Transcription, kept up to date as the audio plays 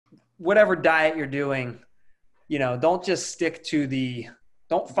whatever diet you're doing, don't just stick to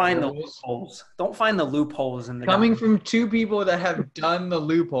don't find the rules. loopholes. Don't find the loopholes in the diet. Coming from two people that have done the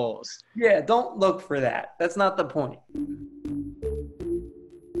loopholes. Yeah, don't look for that. That's not the point.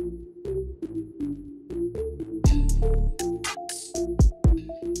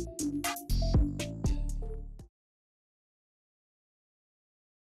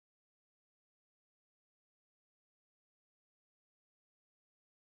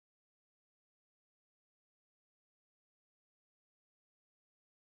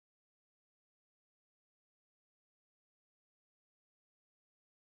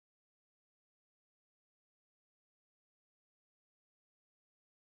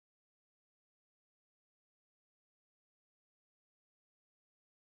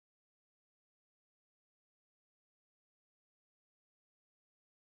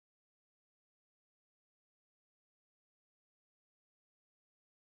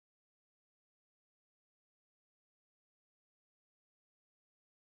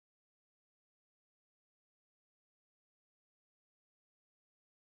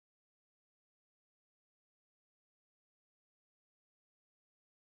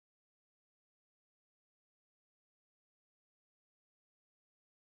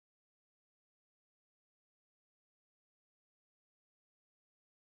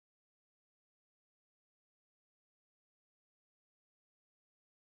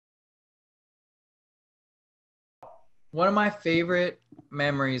 One of my favorite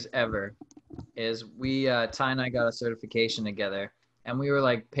memories ever is Ty and I got a certification together, and we were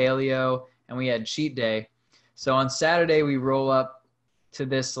like paleo, and we had cheat day. So on Saturday we roll up to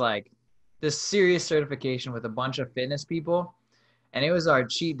this serious certification with a bunch of fitness people, and it was our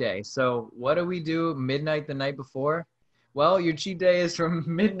cheat day. So what do we do midnight the night before? Well, your cheat day is from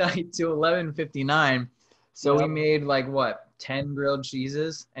midnight to 11:59. So we Yep. made like what, 10 grilled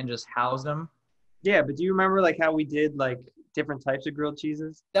cheeses and just housed them. Yeah, but do you remember like how we did like different types of grilled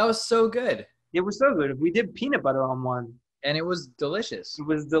cheeses? That was so good, It was so good. We did peanut butter on one. and it was delicious. It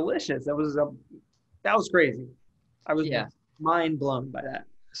was delicious. That was crazy. I was Yeah. mind blown by that.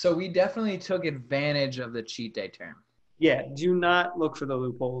 So we definitely took advantage of the cheat day term. Yeah, do not look for the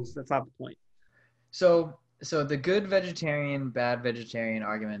loopholes. That's not the point. So the good vegetarian, bad vegetarian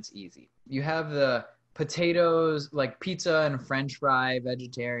argument's easy. You have the potatoes, like pizza and French fry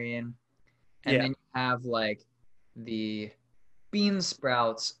vegetarian, and Yeah. then you have like the bean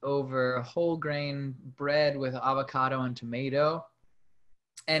sprouts over whole grain bread with avocado and tomato.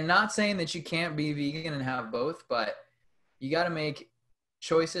 And not saying that you can't be vegan and have both, but you got to make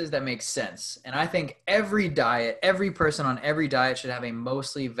choices that make sense. And I think every diet, every person on every diet should have a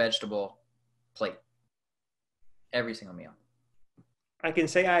mostly vegetable plate every single meal. I can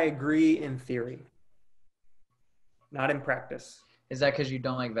say I agree in theory, not in practice, Is that because you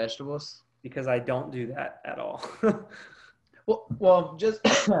don't like vegetables? because I don't do that at all. Well, just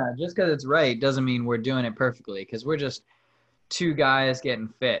just because it's right doesn't mean we're doing it perfectly. Because we're just two guys getting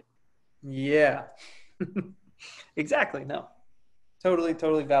fit. Yeah. Exactly. No. Totally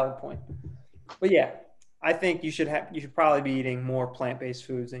valid point. But yeah, I think you should probably be eating more plant-based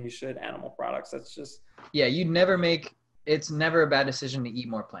foods than you should animal products. That's just Yeah, it's never a bad decision to eat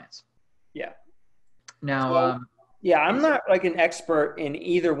more plants. yeah. Now, So yeah, I'm not like an expert in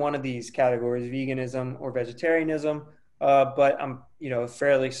either one of these categories, veganism or vegetarianism. But I'm,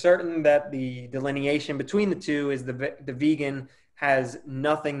 fairly certain that the delineation between the two is the vegan has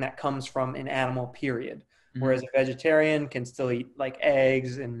nothing that comes from an animal, period. Whereas a vegetarian can still eat like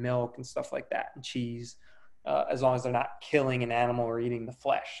eggs and milk and stuff like that and cheese, as long as they're not killing an animal or eating the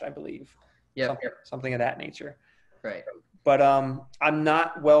flesh, I believe. yep, Something of that nature. right. But I'm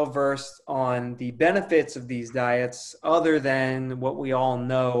not well versed on the benefits of these diets other than what we all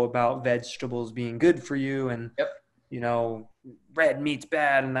know about vegetables being good for you and Yep. you know, red meat's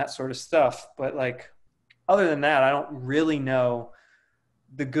bad and that sort of stuff. But like, other than that, I don't really know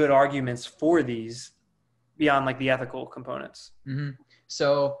the good arguments for these beyond like the ethical components.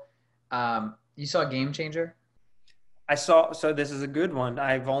 So, you saw Game Changer? So this is a good one.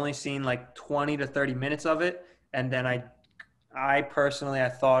 I've only seen like 20 to 30 minutes of it. And then I personally, I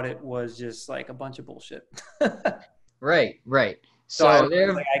thought it was just like a bunch of bullshit. Right. So I So was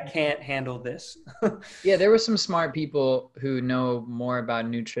there, like, I can't handle this. yeah, there were some smart people who know more about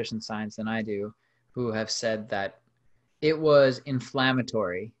nutrition science than I do, who have said that it was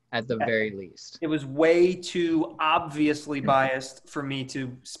inflammatory at the very least. It was way too obviously biased for me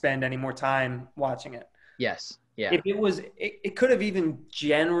to spend any more time watching it. Yes. Yeah. If it could have even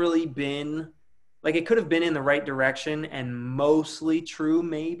generally been like it could have been in the right direction and mostly true,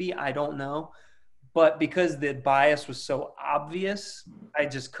 maybe. I don't know. but because the bias was so obvious, I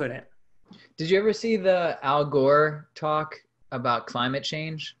just couldn't. Did you ever see the Al Gore talk about climate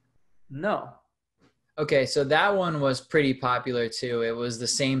change? No. Okay, so that one was pretty popular too. It was the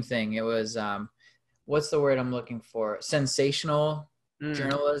same thing. It was what's the word I'm looking for? Sensational Mm,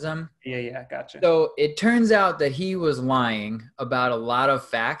 journalism. yeah, yeah, gotcha. So it turns out that he was lying about a lot of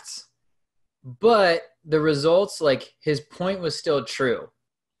facts, but the results, like his point was still true,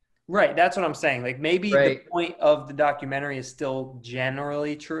 Right, that's what I'm saying. Like maybe the right? point of the documentary is still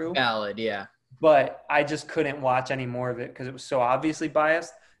generally true, Valid, yeah. but I just couldn't watch any more of it because it was so obviously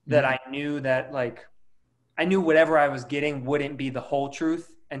biased that Mhm. I knew that like I knew whatever I was getting wouldn't be the whole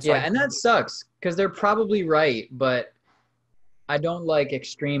truth, and so Yeah, I and that sucks because they're probably right, but I don't like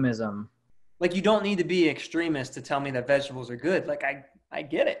extremism. like you don't need to be extremist to tell me that vegetables are good. Like I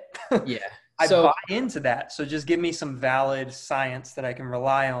get it. Yeah. I So, buy into that. So just give me some valid science that I can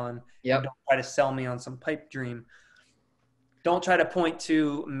rely on and yep. don't try to sell me on some pipe dream. Don't try to point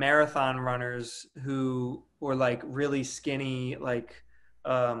to marathon runners who were like really skinny, like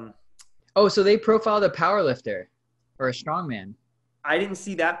um Oh, so they profiled a power lifter or a strongman. I didn't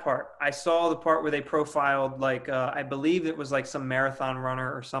see that part. I saw the part where they profiled like I believe it was like some marathon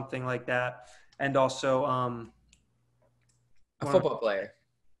runner or something like that, and also A one football player.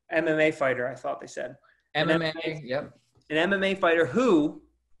 MMA fighter. I thought they said an MMA, yep. MMA fighter who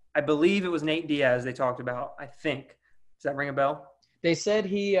I believe it was Nate Diaz. They talked about. I think. Does that ring a bell? They said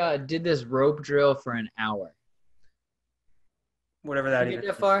he did this rope drill for an hour. Whatever Did that you even.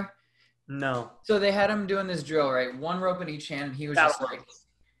 get that far? No. So they had him doing this drill, right? One rope in each hand, and Battle ropes.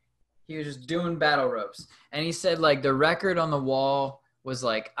 he was just doing battle ropes. And he said like the record on the wall was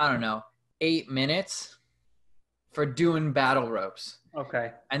like, I don't know, 8 minutes for doing battle ropes.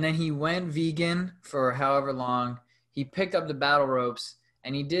 Okay. And then he went vegan for however long. He picked up the battle ropes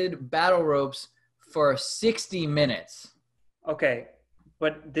and he did battle ropes for 60 minutes. Okay.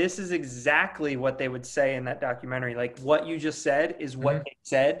 But this is exactly what they would say in that documentary. Like what you just said is Mhm. what they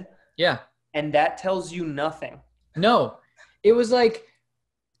said, Yeah. and that tells you nothing. No. It was like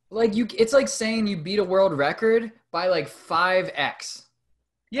you it's like saying you beat a world record by like 5x.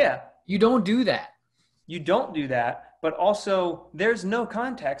 Yeah, You don't do that. you don't do that, but also there's no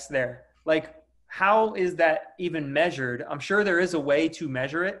context there. Like, how is that even measured? I'm sure there is a way to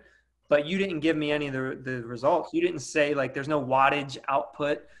measure it, but you didn't give me any of the results. You didn't say like there's no wattage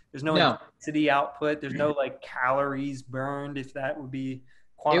output, there's no No. intensity output, there's no like calories burned, if that would be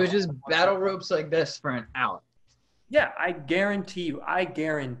It was quantified. just battle ropes like this for an hour Yeah, I guarantee you, I'm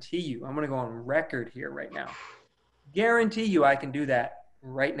going to go on record here right now. Guarantee you I can do that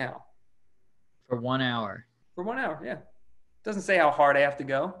right now for 1 hour. for 1 hour. Yeah. Doesn't say how hard I have to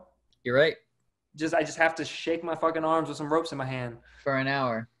go. You're right. Just I just have to shake my fucking arms with some ropes in my hand. For an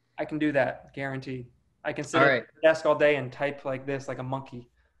hour. I can do that, guaranteed. I can sit All at right. the desk all day and type like this, like a monkey,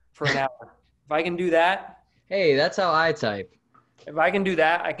 for an hour. If I can do that, Hey, that's how I type. if I can do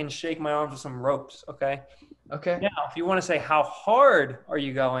that, I can shake my arms with some ropes. Okay. Okay. Now, if you want to say how hard are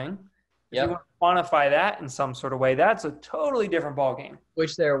you going, if you Yep. want to quantify that in some sort of way, that's a totally different ballgame.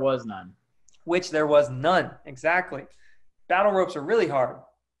 Which there was none. Which there was none. Exactly. Battle ropes are really hard.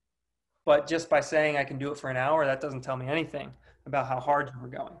 But just by saying I can do it for an hour, that doesn't tell me anything about how hard you were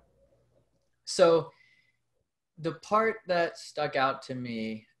going. So the part that stuck out to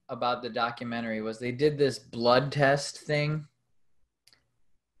me about the documentary was they did this blood test thing.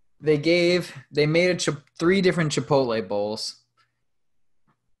 They made three different Chipotle bowls.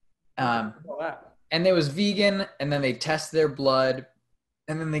 Um, and it was vegan, and then they tested their blood,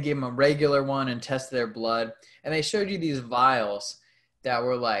 and then they gave them a regular one and tested their blood, and they showed you these vials that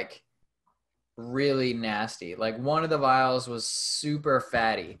were like really nasty. Like one of the vials was super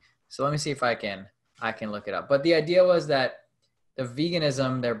fatty. So let me see if I can look it up. But the idea was that the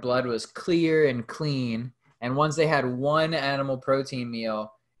veganism, their blood was clear and clean, and once they had one animal protein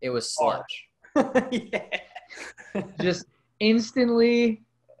meal, it was sludge. Yeah. Just instantly,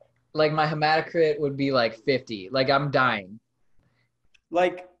 like my hematocrit would be like 50. Like I'm dying.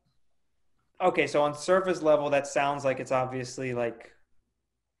 Like, okay, so on surface level, that sounds like it's obviously like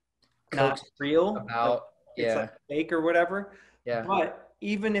not Coached real. Like about, it's yeah, like fake or whatever. yeah. But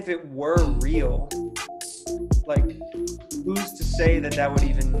even if it were real, like who's to say that that would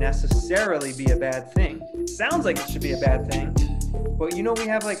even necessarily be a bad thing? It sounds like it should be a bad thing, but you know we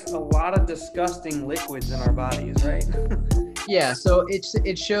have like a lot of disgusting liquids in our bodies, right? Yeah, so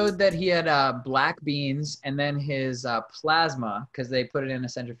it showed that he had black beans, and then his plasma, because they put it in a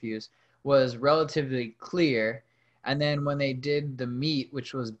centrifuge, was relatively clear. And then when they did the meat,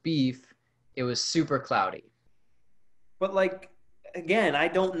 which was beef, it was super cloudy. But like again, I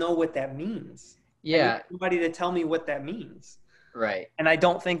don't know what that means. I need Yeah, somebody to tell me what that means. right. And I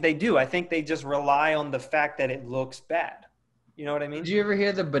don't think they do. I think they just rely on the fact that it looks bad. You know what I Did mean? you ever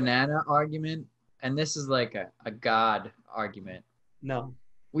hear the banana argument? And this is like a God argument. No.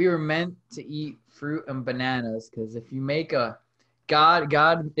 We were meant to eat fruit and bananas because if you make a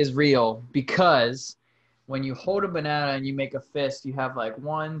God is real because when you hold a banana and you make a fist, you have like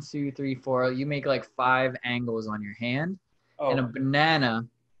one, two, three, four. You make like five angles on your hand, and a Oh, banana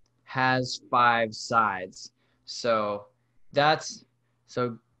has five sides. So that's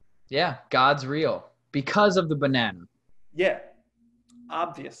so yeah, God's real because of the banana. yeah,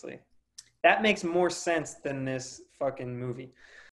 obviously. That makes more sense than this fucking movie.